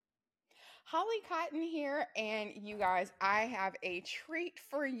Holly Cotton here, and you guys, I have a treat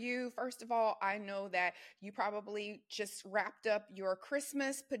for you. First of all, I know that you probably just wrapped up your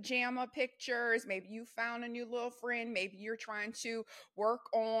Christmas pajama pictures. Maybe you found a new little friend. Maybe you're trying to work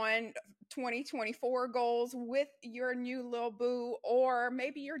on 2024 goals with your new little boo, or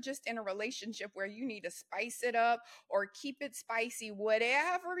maybe you're just in a relationship where you need to spice it up or keep it spicy.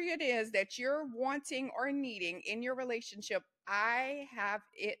 Whatever it is that you're wanting or needing in your relationship, I have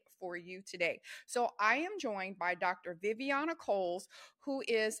it for you today. So, I am joined by Dr. Viviana Coles, who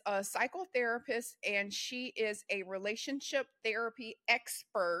is a psychotherapist and she is a relationship therapy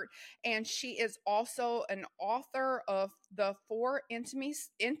expert. And she is also an author of the Four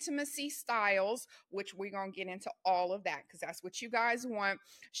Intimacy Styles, which we're going to get into all of that because that's what you guys want.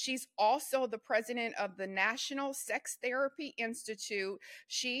 She's also the president of the National Sex Therapy Institute.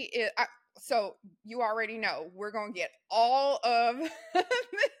 She is. So you already know we're going to get all of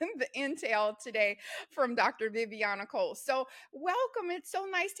the intel today from Dr. Viviana Cole. So welcome. It's so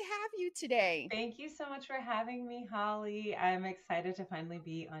nice to have you today. Thank you so much for having me, Holly. I'm excited to finally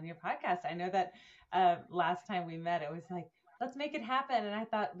be on your podcast. I know that last time we met, it was like, let's make it happen. And I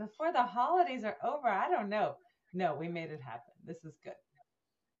thought before the holidays are over, I don't know. No, we made it happen. This is good.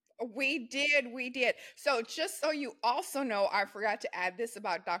 We did. So just so you also know, I forgot to add this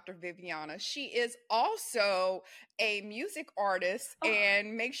about Dr. Viviana. She is also a music artist, Oh,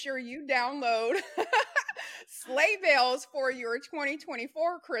 and make sure you download Sleigh Bells for your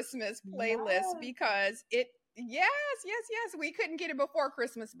 2024 Christmas playlist yes. because yes, we couldn't get it before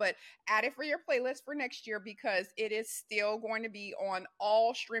Christmas, but add it for your playlist for next year because it is still going to be on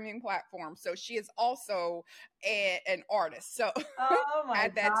all streaming platforms. So she is also an artist. So Oh my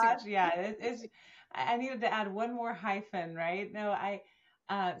add that too. gosh. Yeah, I needed to add one more hyphen, right? No,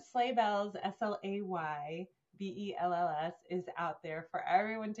 Sleigh Bells, SLAYBELLS is out there for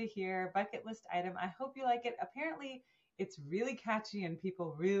everyone to hear. Bucket list item. I hope you like it. Apparently, it's really catchy and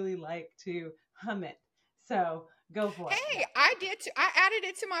people really like to hum it. So go for it. Hey, Yeah. I did too. I added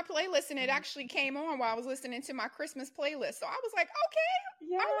it to my playlist and it actually came on while I was listening to my Christmas playlist. So I was like,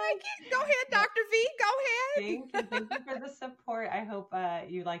 okay, I Yes. like it. Go ahead, No, Dr. V. Go ahead. thank you. Thank you for the support. I hope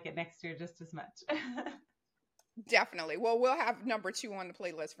you like it next year just as much. Definitely. Well, we'll have number two on the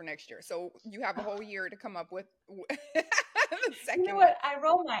playlist for next year. So you have a whole year to come up with the You know second one. what? I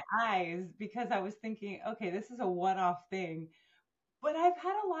roll my eyes because I was thinking, okay, this is a one-off thing. But I've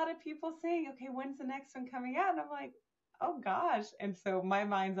had a lot of people saying, okay, when's the next one coming out? And I'm like, oh gosh. And so my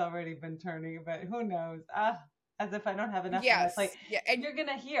mind's already been turning, but who knows? As if I don't have enough on my plate. Yes. Yeah. And You're going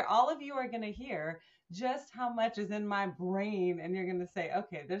to hear, all of you are going to hear just how much is in my brain. And you're going to say,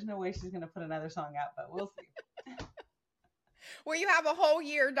 okay, there's no way she's going to put another song out, but we'll well, you have a whole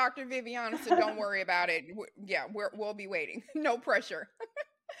year, Dr. Viviana, so don't worry about it. Yeah, we'll be waiting. No pressure.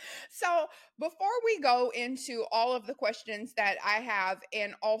 So, before we go into all of the questions that I have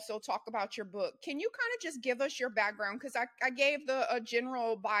and also talk about your book, can you kind of just give us your background? Because I gave a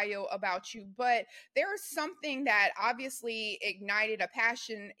general bio about you, but there's something that obviously ignited a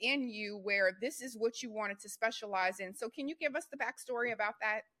passion in you where this is what you wanted to specialize in. So, can you give us the backstory about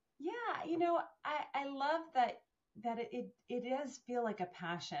that? Yeah, I love that it does feel like a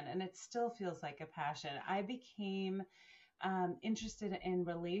passion, and it still feels like a passion. I became interested in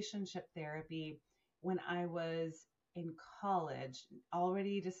relationship therapy when I was in college.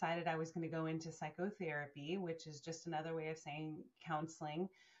 Already decided I was going to go into psychotherapy, which is just another way of saying counseling.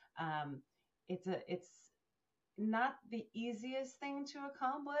 Um, it's not the easiest thing to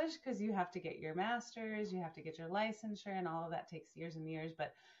accomplish because you have to get your master's, you have to get your licensure, and all of that takes years and years.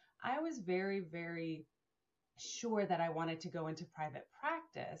 But I was very, very sure that I wanted to go into private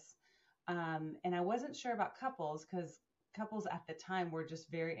practice. And I wasn't sure about couples because couples at the time were just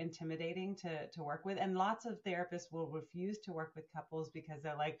very intimidating to work with. And lots of therapists will refuse to work with couples because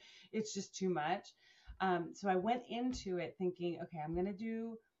they're like, it's just too much. So I went into it thinking, okay, I'm going to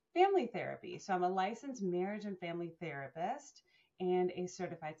do family therapy. So I'm a licensed marriage and family therapist and a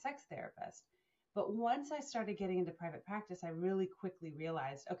certified sex therapist. But once I started getting into private practice, I really quickly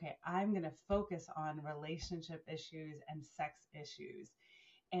realized, okay, I'm going to focus on relationship issues and sex issues.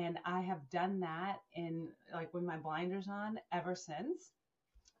 And I have done that in like with my blinders on ever since.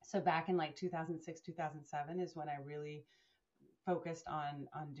 So back in like 2006, 2007 is when I really focused on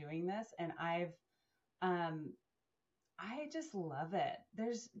doing this. And um I just love it.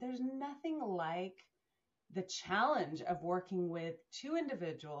 There's nothing like the challenge of working with two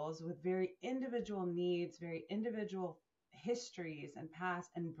individuals with very individual needs, very individual histories and past,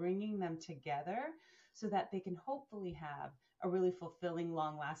 and bringing them together so that they can hopefully have a really fulfilling,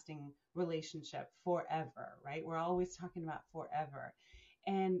 long lasting relationship forever, right? We're always talking about forever.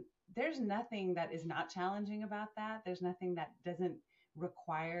 And there's nothing that is not challenging about that. There's nothing that doesn't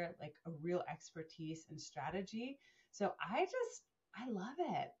require like a real expertise and strategy. So I love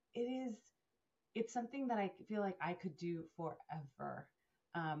it. It's something that I feel like I could do forever.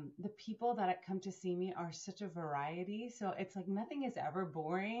 The people that come to see me are such a variety. So it's like nothing is ever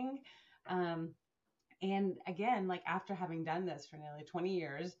boring. Um, and again, like after having done this for nearly 20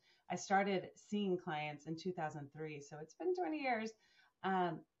 years, I started seeing clients in 2003. So it's been 20 years.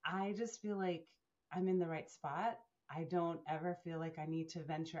 I just feel like I'm in the right spot. I don't ever feel like I need to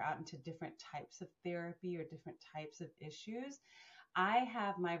venture out into different types of therapy or different types of issues. I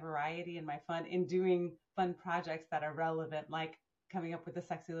have my variety and my fun in doing fun projects that are relevant, like coming up with a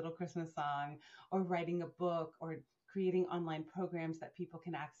sexy little Christmas song or writing a book or creating online programs that people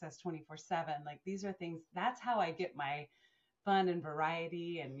can access 24/7. Like these are things, that's how I get my fun and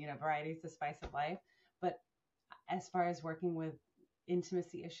variety, and variety is the spice of life. But as far as working with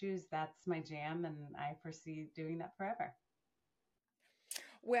intimacy issues, that's my jam, and I foresee doing that forever.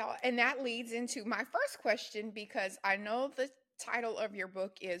 Well, and that leads into my first question because I know the title of your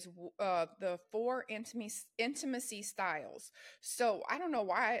book is the four intimacy styles. So I don't know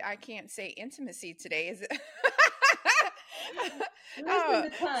why I can't say intimacy today. Is it? Loosen uh, the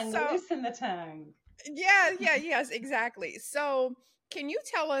tongue, so loosen the tongue. yeah, yeah, yes, exactly. So can you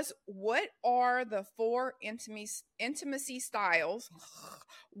tell us what are the four intimacy styles?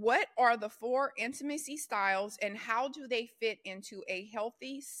 What are the four intimacy styles and how do they fit into a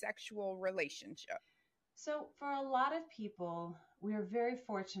healthy sexual relationship? So, for a lot of people, we are very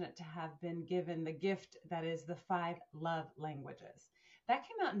fortunate to have been given the gift that is the five love languages. That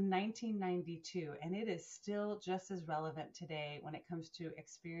came out in 1992, and it is still just as relevant today when it comes to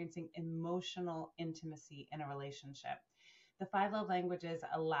experiencing emotional intimacy in a relationship. The five love languages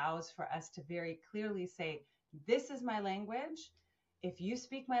allows for us to very clearly say, this is my language. If you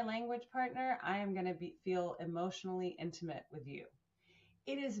speak my language, partner, I am going to feel emotionally intimate with you.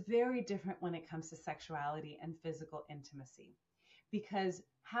 It is very different when it comes to sexuality and physical intimacy, because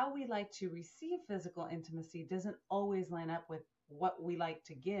how we like to receive physical intimacy doesn't always line up with what we like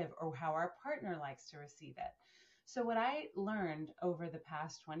to give or how our partner likes to receive it. So, what I learned over the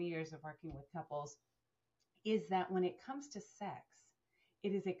past 20 years of working with couples is that when it comes to sex,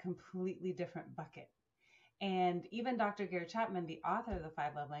 it is a completely different bucket. And even Dr. Gary Chapman, the author of the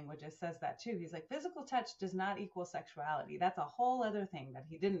Five Love Languages, says that too. He's like, physical touch does not equal sexuality. That's a whole other thing that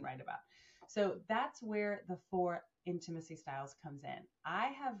he didn't write about. So that's where the four intimacy styles comes in. I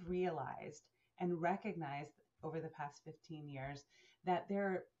have realized and recognized over the past 15 years that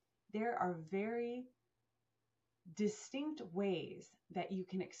there are very distinct ways that you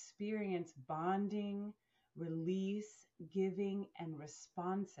can experience bonding, release, giving, and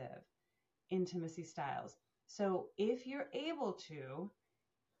responsive intimacy styles. So if you're able to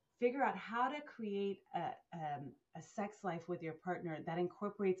figure out how to create a sex life with your partner that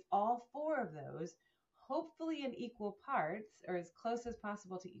incorporates all four of those, hopefully in equal parts or as close as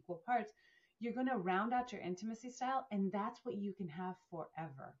possible to equal parts, you're going to round out your intimacy style, and that's what you can have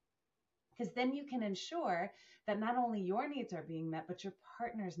forever. Because then you can ensure that not only your needs are being met, but your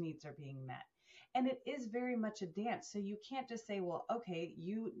partner's needs are being met. And it is very much a dance. So you can't just say, well, okay,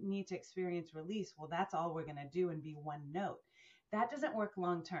 you need to experience release. Well, that's all we're going to do and be one note. That doesn't work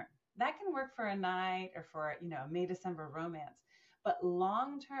long term. That can work for a night or for, a May, December romance. But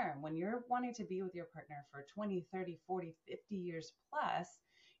long term, when you're wanting to be with your partner for 20, 30, 40, 50 years plus,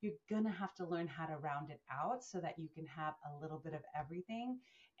 you're going to have to learn how to round it out so that you can have a little bit of everything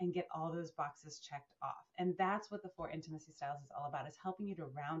and get all those boxes checked off. And that's what the four intimacy styles is all about, is helping you to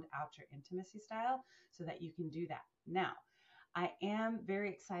round out your intimacy style so that you can do that. Now, I am very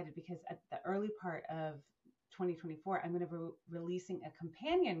excited because at the early part of 2024, I'm going to be releasing a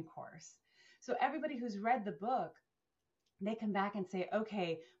companion course. So everybody who's read the book, they come back and say,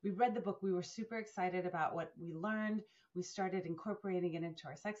 okay, we read the book. We were super excited about what we learned. We started incorporating it into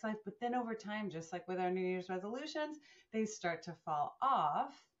our sex life. But then over time, just like with our New Year's resolutions, they start to fall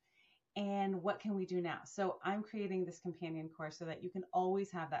off. And what can we do now? So I'm creating this companion course so that you can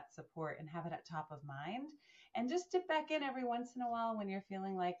always have that support and have it at top of mind. And just dip back in every once in a while when you're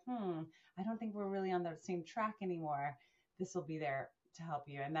feeling like, I don't think we're really on the same track anymore. This will be there to help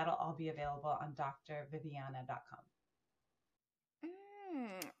you. And that'll all be available on drviviana.com.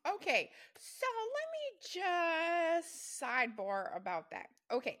 Okay, so let me just sidebar about that.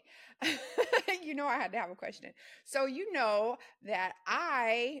 Okay, I had to have a question. So, that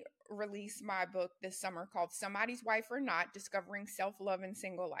I released my book this summer called Somebody's Wife or Not, Discovering Self Love and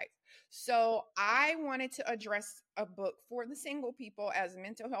Single Life. So I wanted to address a book for the single people as a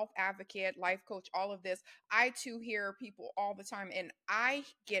mental health advocate, life coach, all of this. I too hear people all the time, and I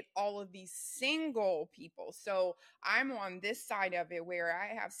get all of these single people. So I'm on this side of it where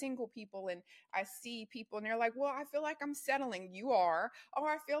I have single people and I see people and they're like, well, I feel like I'm settling. You are. Oh,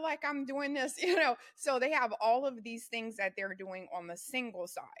 I feel like I'm doing this, So they have all of these things that they're doing on the single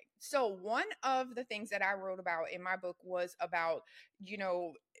side. So one of the things that I wrote about in my book was about, you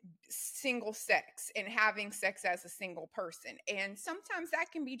know, single sex and having sex as a single person. And sometimes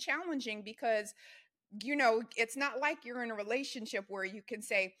that can be challenging because, it's not like you're in a relationship where you can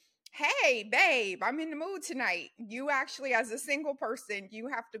say, hey, babe, I'm in the mood tonight. You actually, as a single person, you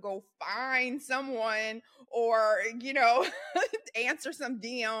have to go find someone or, answer some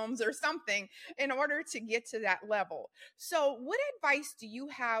DMs or something in order to get to that level. So, what advice do you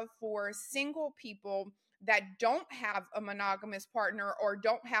have for single people that don't have a monogamous partner or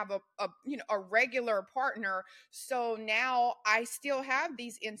don't have a regular partner? So now I still have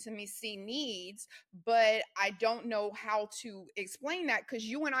these intimacy needs, but I don't know how to explain that because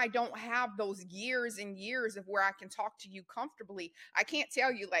you and I don't have those years and years of where I can talk to you comfortably. I can't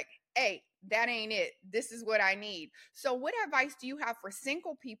tell you, like, hey, that ain't it. This is what I need. So, what advice do you have for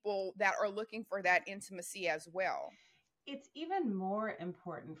single people that are looking for that intimacy as well? It's even more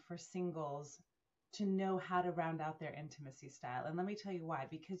important for singles to know how to round out their intimacy style. And let me tell you why.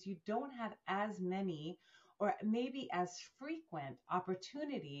 Because you don't have as many or maybe as frequent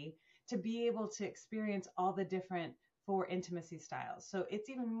opportunity to be able to experience all the different four intimacy styles. So it's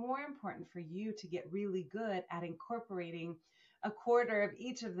even more important for you to get really good at incorporating a quarter of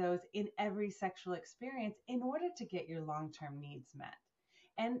each of those in every sexual experience in order to get your long-term needs met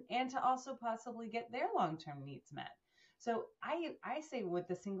and to also possibly get their long-term needs met. So I say with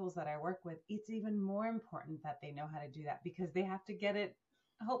the singles that I work with, it's even more important that they know how to do that because they have to get it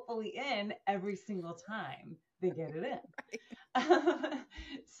hopefully in every single time they get it in.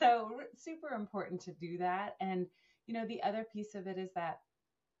 So super important to do that. And the other piece of it is that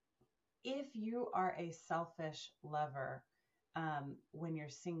if you are a selfish lover when you're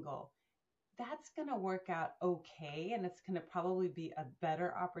single, that's going to work out okay. And it's going to probably be a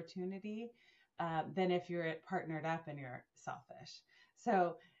better opportunity than if you're partnered up and you're selfish.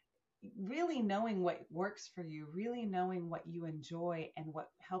 So, really knowing what works for you, really knowing what you enjoy and what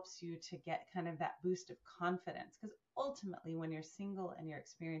helps you to get kind of that boost of confidence. Because ultimately, when you're single and you're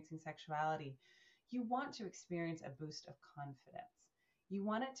experiencing sexuality, you want to experience a boost of confidence. You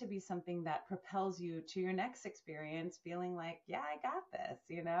want it to be something that propels you to your next experience, feeling like, yeah, I got this.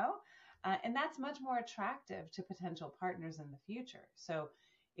 And that's much more attractive to potential partners in the future. So,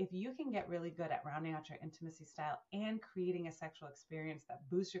 if you can get really good at rounding out your intimacy style and creating a sexual experience that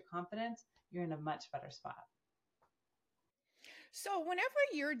boosts your confidence, you're in a much better spot. So, whenever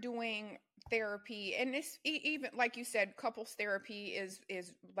you're doing therapy, and it's even like you said, couples therapy is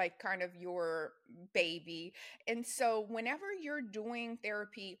like kind of your baby. And so, whenever you're doing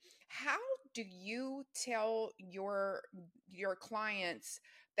therapy, how do you tell your clients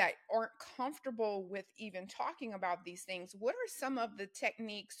that aren't comfortable with even talking about these things? What are some of the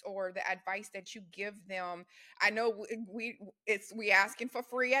techniques or the advice that you give them? I know we asking for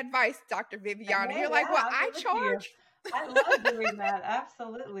free advice, Dr. Viviana. Hey, You're like, yeah, well, I'll I give it to you. charge. I love doing that.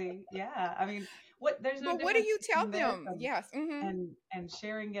 Absolutely. Yeah. I mean, there's no But what do difference you tell between this them? Yes. Mm-hmm. and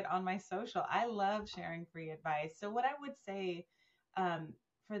sharing it on my social. I love sharing free advice. So what I would say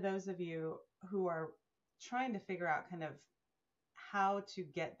for those of you who are trying to figure out kind of how to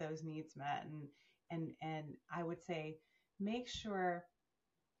get those needs met and I would say make sure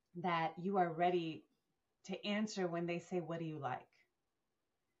that you are ready to answer when they say, what do you like?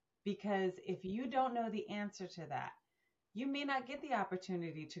 Because if you don't know the answer to that, you may not get the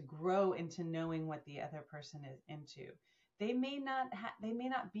opportunity to grow into knowing what the other person is into. They may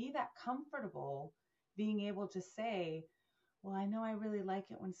not be that comfortable being able to say, well, I know I really like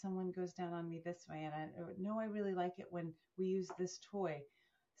it when someone goes down on me this way, and I know I really like it when we use this toy.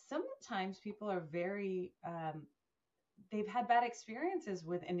 Sometimes people are they've had bad experiences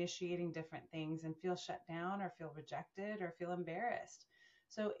with initiating different things and feel shut down or feel rejected or feel embarrassed.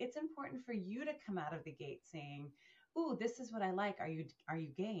 So it's important for you to come out of the gate saying, "Ooh, this is what I like. Are you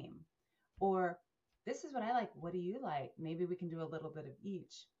game?" Or "This is what I like. What do you like? Maybe we can do a little bit of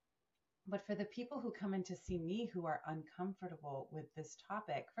each." But for the people who come in to see me who are uncomfortable with this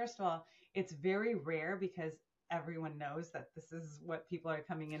topic, first of all, it's very rare because everyone knows that this is what people are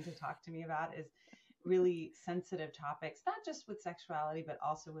coming in to talk to me about is really sensitive topics, not just with sexuality, but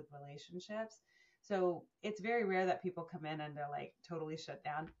also with relationships. So it's very rare that people come in and they're like totally shut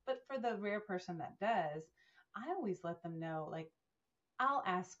down. But for the rare person that does, I always let them know, like, I'll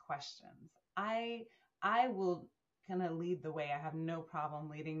ask questions. I will kind of lead the way. I have no problem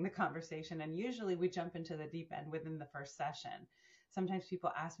leading the conversation, and usually we jump into the deep end within the first session. Sometimes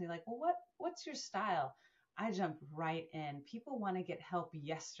people ask me like, "Well, what's your style?" I jump right in. People want to get help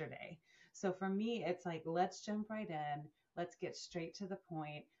yesterday. So for me, it's like, let's jump right in. Let's get straight to the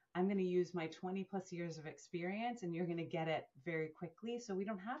point. I'm going to use my 20 plus years of experience, and you're going to get it very quickly. So we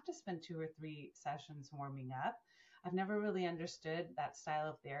don't have to spend 2 or 3 sessions warming up. I've never really understood that style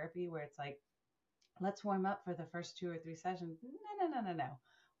of therapy where it's like, let's warm up for the first 2 or 3 sessions. No, no, no, no, no.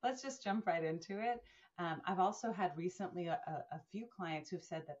 Let's just jump right into it. I've also had recently a few clients who've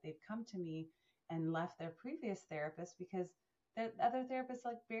said that they've come to me and left their previous therapist because the other therapist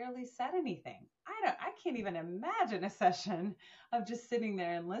like barely said anything. I can't even imagine a session of just sitting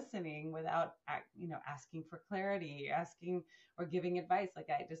there and listening without, asking for clarity, asking or giving advice. Like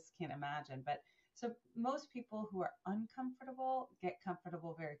I just can't imagine. But so most people who are uncomfortable get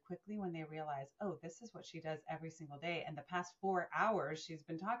comfortable very quickly when they realize, oh, this is what she does every single day. And the past 4 hours, she's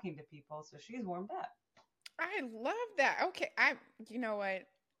been talking to people, so she's warmed up. I love that. Okay, you know what?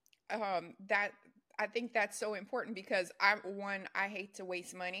 That I think that's so important because I hate to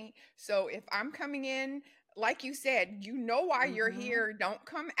waste money. So if I'm coming in, like you said, you know why you're Mm-hmm. here. Don't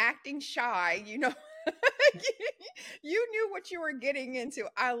come acting shy. You knew what you were getting into.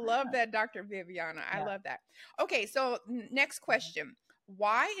 I love that, Dr. Viviana. I Yeah. love that. Okay, so next question.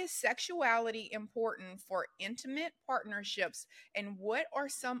 Why is sexuality important for intimate partnerships, and what are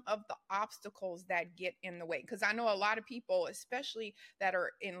some of the obstacles that get in the way? Because I know a lot of people, especially that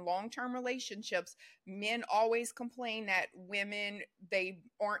are in long-term relationships, men always complain that women, they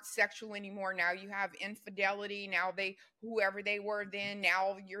aren't sexual anymore. Now you have infidelity. Now they, whoever they were then,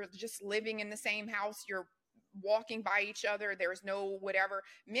 now you're just living in the same house. You're walking by each other. There's no whatever.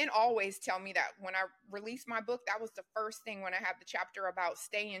 Men always tell me that. When I released my book, that was the first thing. When I had the chapter about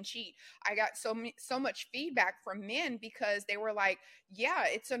stay and cheat, I got so much feedback from men because they were like, yeah,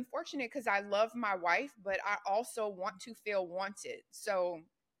 it's unfortunate because I love my wife, but I also want to feel wanted. So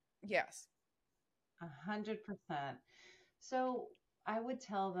yes. 100%. So I would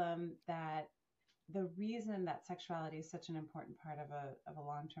tell them that the reason that sexuality is such an important part of a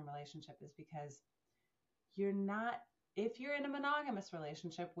long-term relationship is because you're not, if you're in a monogamous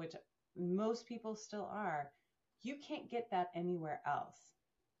relationship, which most people still are, you can't get that anywhere else.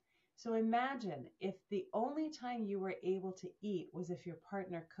 So imagine if the only time you were able to eat was if your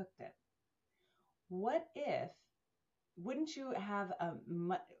partner cooked it. What if, wouldn't you have a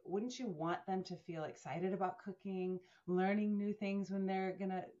wouldn't you want them to feel excited about cooking, learning new things when they're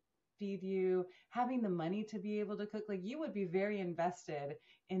going to feed you, having the money to be able to cook? Like you would be very invested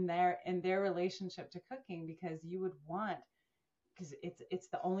in their relationship to cooking because you would want, because it's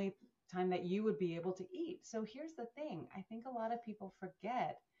the only time that you would be able to eat. So here's the thing. I think a lot of people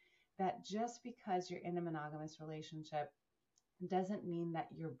forget that just because you're in a monogamous relationship doesn't mean that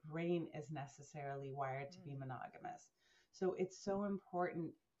your brain is necessarily wired to be monogamous. So it's so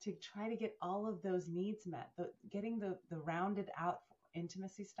important to try to get all of those needs met. Getting the rounded out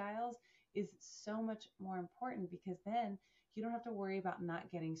intimacy styles is so much more important because then you don't have to worry about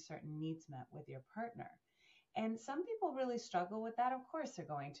not getting certain needs met with your partner. And some people really struggle with that. Of course, they're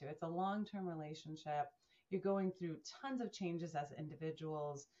going to. It's a long term relationship. You're going through tons of changes as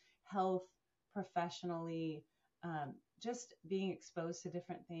individuals, health, professionally, just being exposed to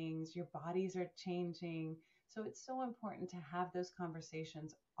different things. Your bodies are changing. So it's so important to have those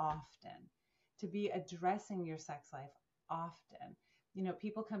conversations often, to be addressing your sex life often.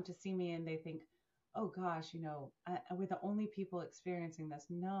 People come to see me and they think, oh gosh, we're the only people experiencing this.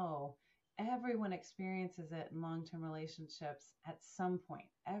 No, everyone experiences it in long-term relationships at some point.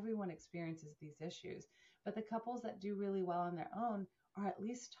 Everyone experiences these issues, but the couples that do really well on their own are at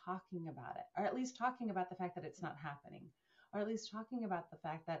least talking about it, or at least talking about the fact that it's not happening, or at least talking about the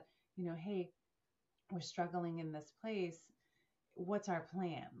fact that, hey, we're struggling in this place. What's our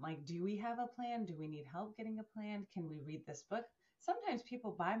plan? Like, do we have a plan? Do we need help getting a plan? Can we read this book? Sometimes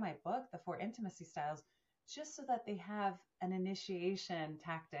people buy my book, The Four Intimacy Styles, just so that they have an initiation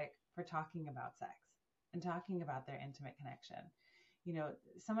tactic for talking about sex and talking about their intimate connection.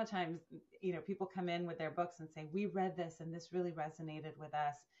 Sometimes, people come in with their books and say, we read this and this really resonated with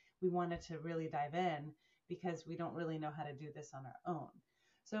us. We wanted to really dive in because we don't really know how to do this on our own.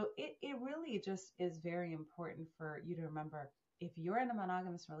 So it really just is very important for you to remember, if you're in a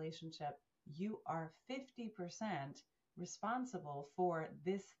monogamous relationship, you are 50% responsible for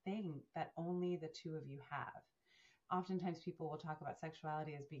this thing that only the two of you have. Oftentimes people will talk about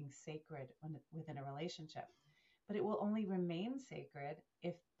sexuality as being sacred within a relationship, but it will only remain sacred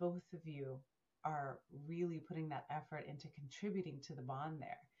if both of you are really putting that effort into contributing to the bond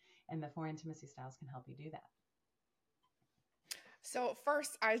there. And the four intimacy styles can help you do that. So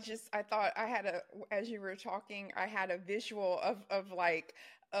first, I thought I had a as you were talking, I had a visual of like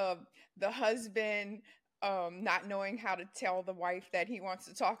the husband not knowing how to tell the wife that he wants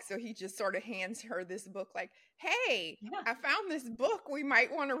to talk, so he just sort of hands her this book, like, "Hey, Yeah. I found this book. We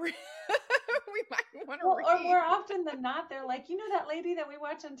might want to read. We might want to Well, or read." more often than not, they're like, you know, that lady that we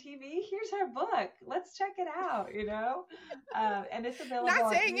watch on TV? Here's her book. Let's check it out, you know? And it's available Not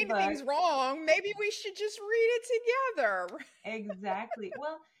on saying ebook. anything's wrong. Maybe we should just read it together. Exactly.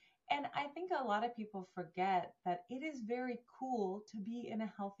 Well, and I think a lot of people forget that it is very cool to be in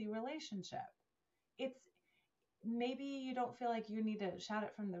a healthy relationship. It's maybe you don't feel like you need to shout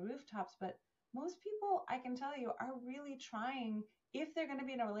it from the rooftops, but most people, I can tell you, are really trying. If they're going to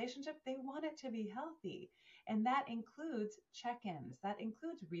be in a relationship, they want it to be healthy. And that includes check ins, that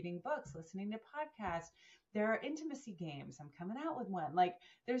includes reading books, listening to podcasts. There are intimacy games. I'm coming out with one. Like,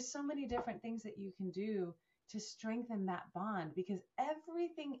 there's so many different things that you can do to strengthen that bond because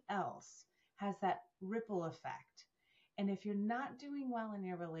everything else has that ripple effect. And if you're not doing well in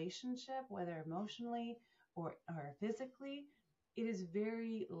your relationship, whether emotionally or physically, it is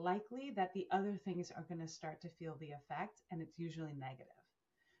very likely that the other things are going to start to feel the effect, and it's usually negative.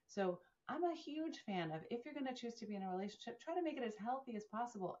 So I'm a huge fan of if you're going to choose to be in a relationship, try to make it as healthy as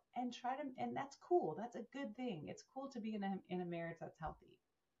possible and try to, and that's cool. That's a good thing. It's cool to be in a marriage that's healthy.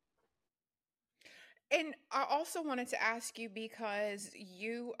 And I also wanted to ask you because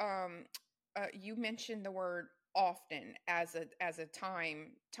you mentioned the word often as a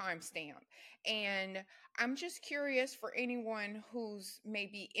time stamp, and I'm just curious for anyone who's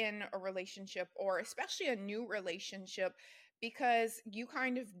maybe in a relationship or especially a new relationship, because you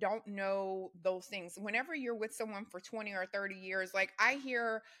kind of don't know those things whenever you're with someone for 20 or 30 years. Like, I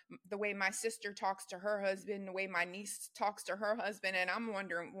hear the way my sister talks to her husband, the way my niece talks to her husband, and I'm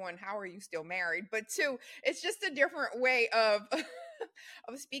wondering, one, how are you still married? But two, it's just a different way of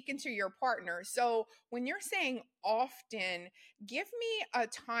of speaking to your partner. So when you're saying often, give me a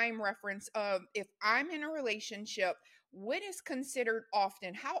time reference of if I'm in a relationship, what is considered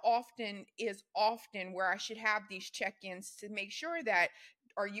often? How often is often where I should have these check-ins to make sure that,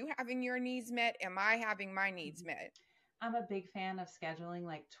 are you having your needs met? Am I having my needs Mhm. met? I'm a big fan of scheduling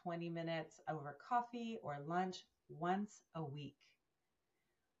like 20 minutes over coffee or lunch once a week.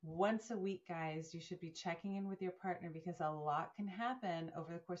 Once a week, guys, you should be checking in with your partner because a lot can happen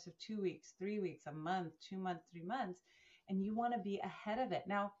over the course of 2 weeks, 3 weeks, a month, 2 months, 3 months, and you want to be ahead of it.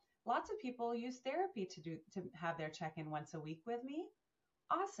 Now, lots of people use therapy to have their check-in once a week with me.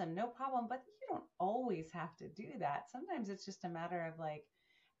 Awesome, no problem, but you don't always have to do that. Sometimes it's just a matter of like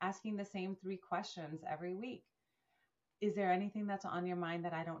asking the same three questions every week. Is there anything that's on your mind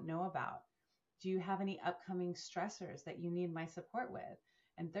that I don't know about? Do you have any upcoming stressors that you need my support with?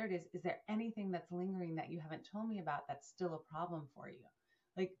 And third is there anything that's lingering that you haven't told me about that's still a problem for you?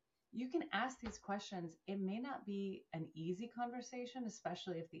 Like, you can ask these questions. It may not be an easy conversation,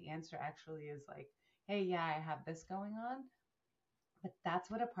 especially if the answer actually is like, hey, yeah, I have this going on. But that's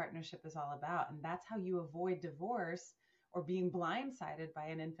what a partnership is all about. And that's how you avoid divorce or being blindsided by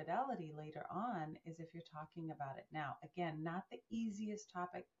an infidelity later on, is if you're talking about it now. Again, not the easiest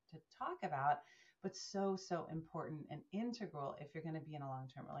topic to talk about, but so, so important and integral if you're going to be in a long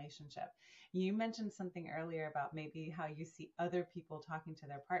term relationship. You mentioned something earlier about maybe how you see other people talking to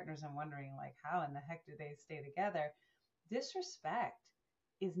their partners and wondering, like, how in the heck do they stay together? Disrespect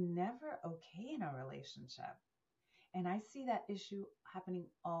is never okay in a relationship. And I see that issue happening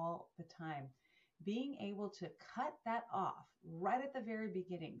all the time. Being able to cut that off right at the very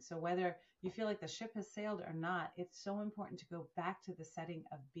beginning. So, whether you feel like the ship has sailed or not, it's so important to go back to the setting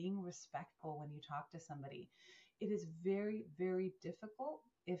of being respectful when you talk to somebody. It is very, very difficult,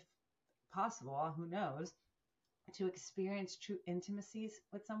 if possible, who knows, to experience true intimacies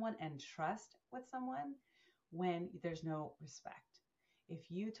with someone and trust with someone when there's no respect. If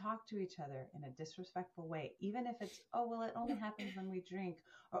you talk to each other in a disrespectful way, even if it's, oh, well, it only happens when we drink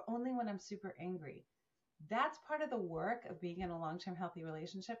or only when I'm super angry, that's part of the work of being in a long term healthy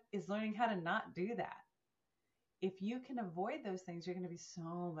relationship, is learning how to not do that. If you can avoid those things, you're going to be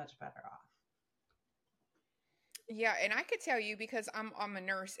so much better off. Yeah, and I could tell you because I'm a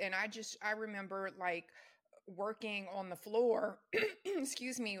nurse, and I remember like working on the floor,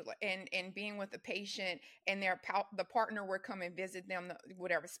 excuse me, and being with the patient, and the partner would come and visit them,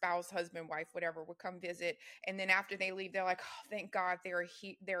 whatever, spouse, husband, wife, whatever, would come visit, and then after they leave, they're like, oh, thank God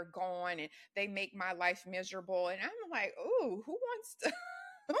they're gone, and they make my life miserable, and I'm like, ooh, who wants to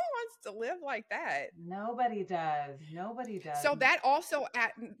who wants to live like that? Nobody does. Nobody does. So that also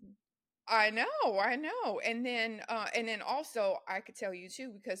I know. And then also I could tell you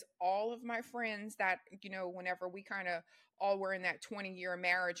too, because all of my friends that, whenever we kind of all were in that 20-year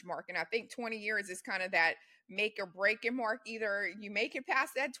marriage mark, and I think 20 years is kind of that make or break it mark. Either you make it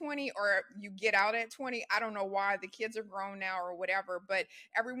past that 20 or you get out at 20. I don't know why the kids are grown now or whatever, but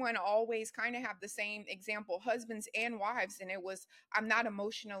everyone always kind of have the same example, husbands and wives. And it was, I'm not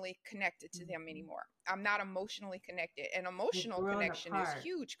emotionally connected to them Mhm. anymore. I'm not emotionally connected. And They've emotional grown connection is apart.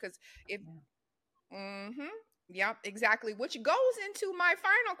 huge because if Yeah. mm-hmm. Yep, exactly. Which goes into my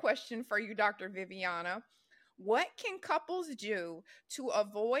final question for you, Dr. Viviana. What can couples do to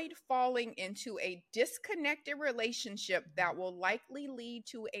avoid falling into a disconnected relationship Mhm. that will likely lead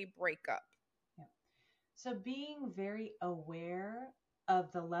to a breakup? Yeah. So being very aware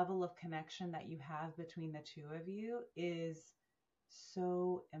of the level of connection that you have between the two of you is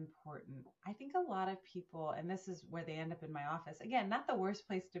so important. I think a lot of people, and this is where they end up in my office, again, not the worst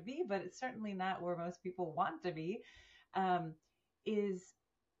place to be, but it's certainly not where most people want to be, um, is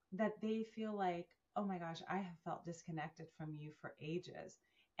that they feel like, oh my gosh, I have felt disconnected from you for ages.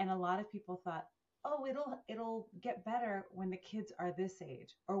 And a lot of people thought, oh, it'll get better when the kids are this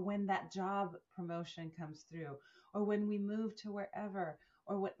age, or when that job promotion comes through, or when we move to wherever,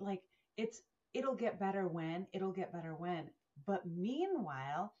 or what, like, it's it'll get better when. But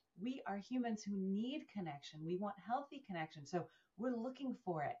meanwhile, we are humans who need connection. We want healthy connection. So we're looking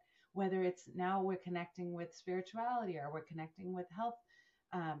for it, whether it's now we're connecting with spirituality, or we're connecting with health,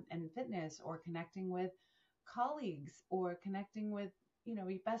 and fitness, or connecting with colleagues, or connecting with, your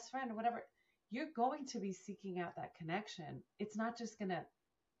best friend, or whatever. You're going to be seeking out that connection. It's not just going to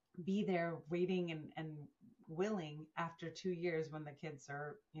be there waiting and willing after 2 years when the kids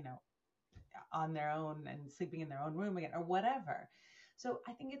are, on their own and sleeping in their own room again, or whatever. So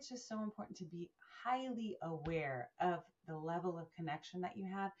I think it's just so important to be highly aware of the level of connection that you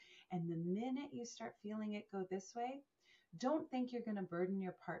have. And the minute you start feeling it go this way, don't think you're going to burden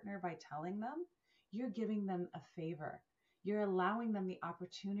your partner by telling them. You're giving them a favor. You're allowing them the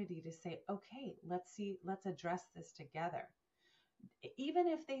opportunity to say, okay, let's address this together. Even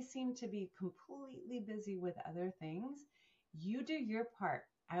if they seem to be completely busy with other things, you do your part.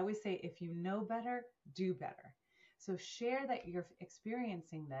 I always say, if you know better, do better. So share that you're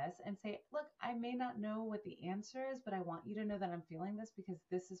experiencing this and say, look, I may not know what the answer is, but I want you to know that I'm feeling this, because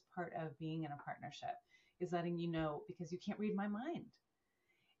this is part of being in a partnership, is letting you know, because you can't read my mind.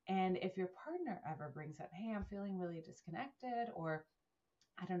 And if your partner ever brings up, hey, I'm feeling really disconnected, or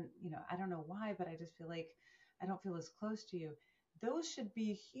I don't know why, but I just feel like I don't feel as close to you. Those should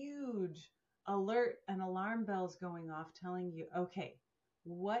be huge alert and alarm bells going off telling you, okay,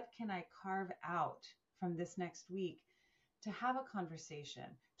 what can I carve out from this next week to have a conversation,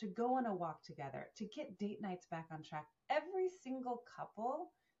 to go on a walk together, to get date nights back on track? Every single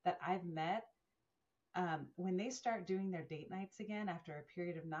couple that I've met, when they start doing their date nights again after a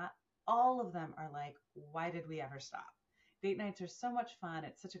period of not, all of them are like, why did we ever stop? Date nights are so much fun.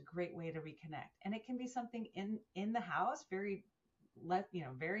 It's such a great way to reconnect. And it can be something in the house, very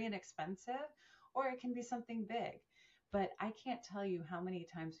inexpensive, or it can be something big. But I can't tell you how many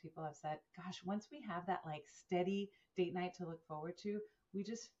times people have said, gosh, once we have that like steady date night to look forward to, we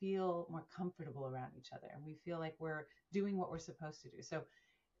just feel more comfortable around each other, and we feel like we're doing what we're supposed to do. So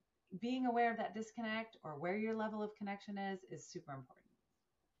being aware of that disconnect, or where your level of connection is super important.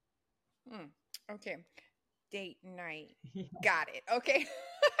 Hmm. Okay. Date night. Yeah. Got it. Okay.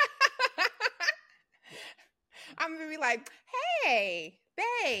 I'm gonna be like, hey,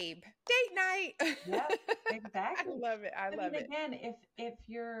 babe, date night. Yep, I exactly. love it. I I mean, love it. again, if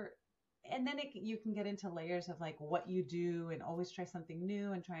you're, and then you can get into layers of like what you do, and always try something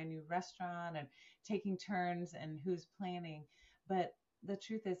new, and try a new restaurant, and taking turns, and who's planning. But the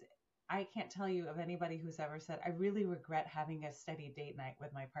truth is, I can't tell you of anybody who's ever said, I really regret having a steady date night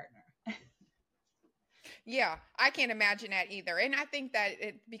with my partner. Yeah, I can't imagine that either. And I think that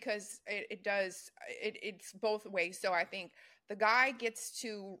because it does, it's both ways. So I think the guy gets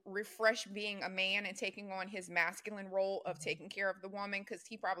to refresh being a man and taking on his masculine role of Mhm. taking care of the woman, because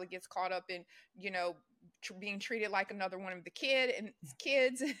he probably gets caught up in, you know, being treated like another one of the Yeah.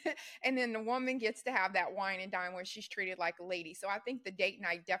 kids. And then the woman gets to have that wine and dine where she's treated like a lady. So I think the date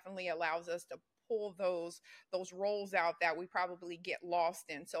night definitely allows us to pull those roles out that we probably get lost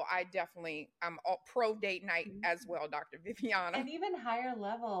in. So I'm all pro date night as Mhm. well, Dr. Viviana. And even higher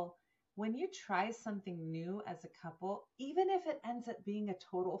level, when you try something new as a couple, even if it ends up being a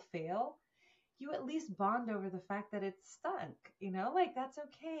total fail, you at least bond over the fact that it stunk. Like, that's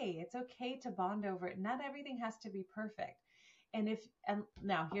okay. It's okay to bond over it. Not everything has to be perfect. And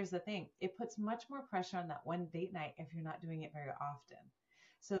now here's the thing, it puts much more pressure on that one date night if you're not doing it very often.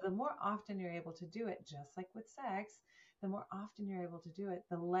 So the more often you're able to do it, just like with sex, the more often you're able to do it,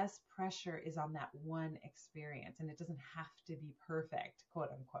 the less pressure is on that one experience. And it doesn't have to be perfect, quote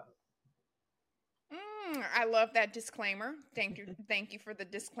unquote. I love that disclaimer. Thank you. Thank you for the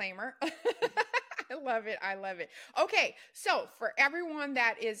disclaimer. I love it. I love it. Okay, so for everyone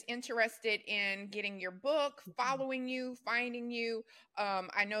that is interested in getting your book, following you, finding you,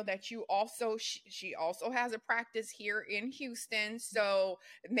 I know that you also she also has a practice here in Houston. So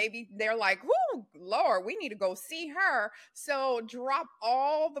maybe they're like, "Whoo, Lord, we need to go see her." So drop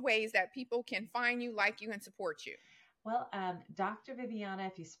all the ways that people can find you, like you, and support you. Well, Dr. Viviana,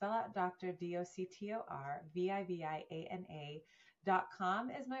 if you spell out Dr. Doctor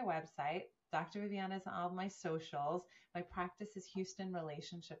Viviana.com is my website. Dr. Viviana is on all my socials. My practice is Houston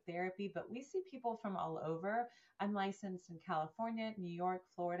Relationship Therapy, but we see people from all over. I'm licensed in California, New York,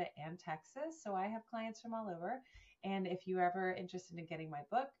 Florida, and Texas. So I have clients from all over. And if you're ever interested in getting my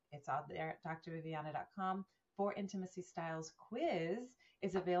book, it's out there at drviviana.com. For Intimacy Styles quiz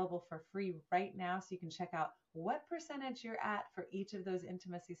is available for free right now. So you can check out what percentage you're at for each of those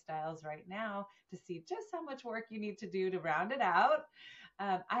intimacy styles right now to see just how much work you need to do to round it out.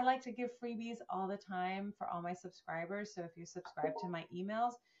 I like to give freebies all the time for all my subscribers. So if you subscribe to my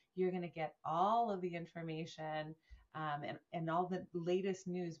emails, you're going to get all of the information and all the latest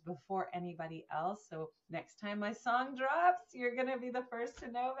news before anybody else. So next time my song drops, you're going to be the first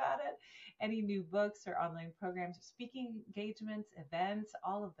to know about it. Any new books or online programs, speaking engagements, events,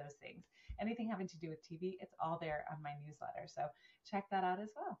 all of those things. Anything having to do with TV, it's all there on my newsletter. So check that out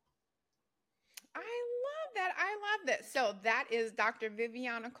as well. I love that. I love that. So that is Dr.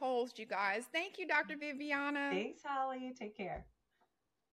 Viviana Coles, you guys. Thank you, Dr. Viviana. Thanks, Holly. Take care.